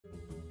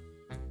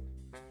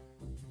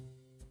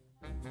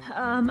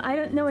I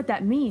don't know what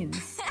that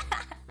means.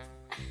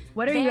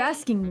 What are you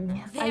asking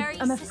me?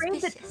 I'm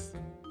afraid that...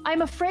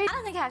 I'm afraid... I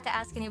don't think I have to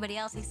ask anybody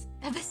else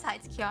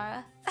besides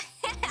Kiara.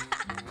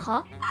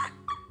 Huh?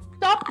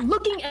 Stop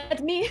looking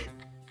at me!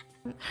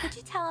 Could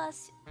you tell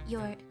us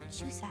your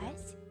shoe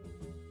size?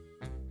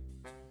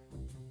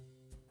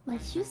 My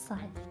shoe size?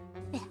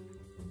 Yeah.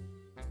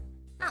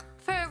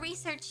 For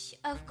research,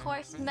 of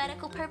course,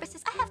 medical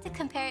purposes, I have to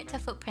compare it to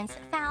footprints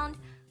found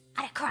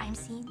at a crime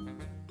scene.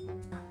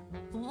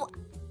 What?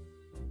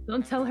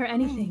 Don't tell her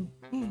anything.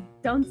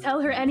 Don't tell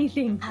her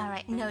anything.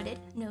 Alright, noted.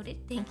 Noted.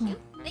 Thank you.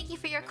 Thank you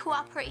for your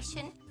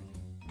cooperation,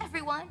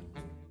 everyone.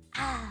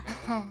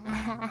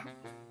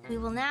 We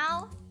will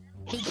now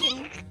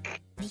begin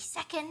the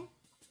second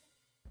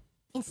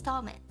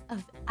installment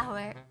of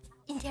our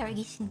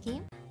interrogation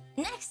game.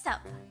 Next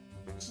up,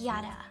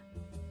 Kiara.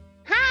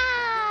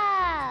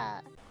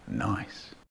 Ha! Nice.